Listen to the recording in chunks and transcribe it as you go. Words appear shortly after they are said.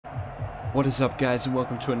What is up, guys, and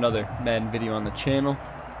welcome to another Madden video on the channel.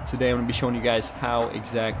 Today I'm going to be showing you guys how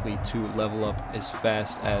exactly to level up as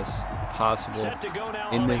fast as possible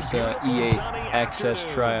in this EA Access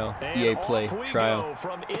trial, EA Play trial.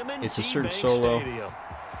 It's a certain solo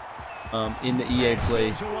in the EA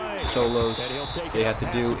Play solos they have to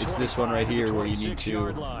do. It's this one right here where you need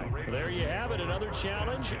to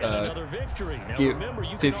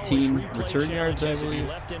get 15 return yards, I believe.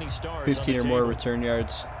 15 or more return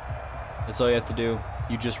yards. That's all you have to do.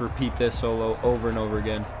 You just repeat this solo over and over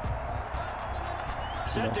again,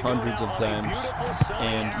 hundreds of times,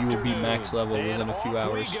 and you will be max level within a few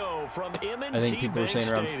hours. I think people were saying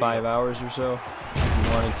around 5 hours or so. If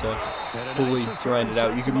you wanted to fully grind it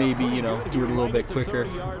out, you could maybe, do it a little bit quicker.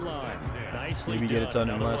 Maybe get it done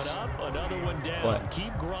in less. But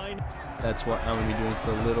that's what I'm going to be doing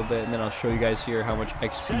for a little bit, and then I'll show you guys here how much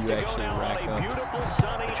XP you actually rack up,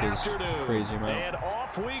 which is crazy amount.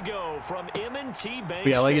 But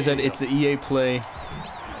yeah, like I said, it's the EA Play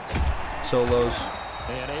solos,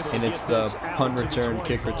 and it's the punt return,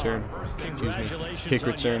 kick return, kick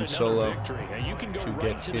return solo to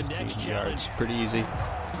get 15 yards. Pretty easy.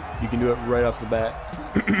 You can do it right off the bat.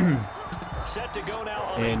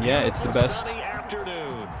 And yeah, it's the best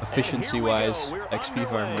efficiency-wise XP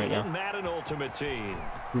farm right now.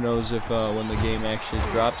 Who knows if when the game actually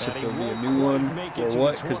drops, if there'll be a new one or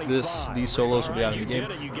what? Because these solos will be out of the game.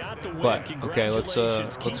 But okay, let's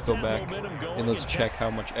go back and let's check how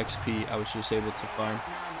much XP I was just able to farm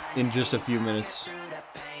in just a few minutes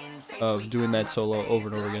of doing that solo over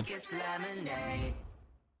and over again.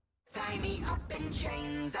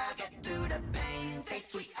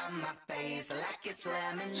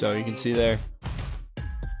 So you can see there,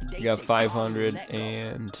 you got 500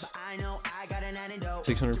 and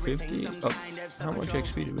 650. Oh, how much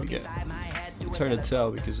XP did we get? It's hard to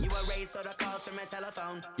tell because it's,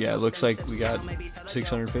 yeah, it looks like we got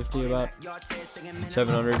 650, about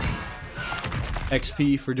 700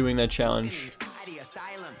 XP for doing that challenge.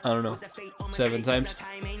 I don't know, 7 times.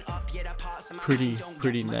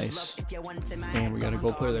 Pretty nice. And we got a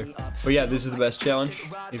gold player there. But yeah, this is the best challenge.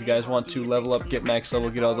 If you guys want to level up, get max level,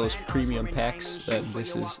 get all those premium packs, then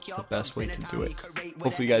this is the best way to do it.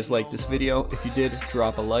 Hopefully you guys liked this video. If you did,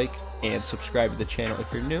 drop a like and subscribe to the channel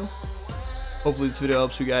if you're new. Hopefully this video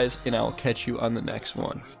helps you guys, and I will catch you on the next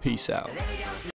one. Peace out.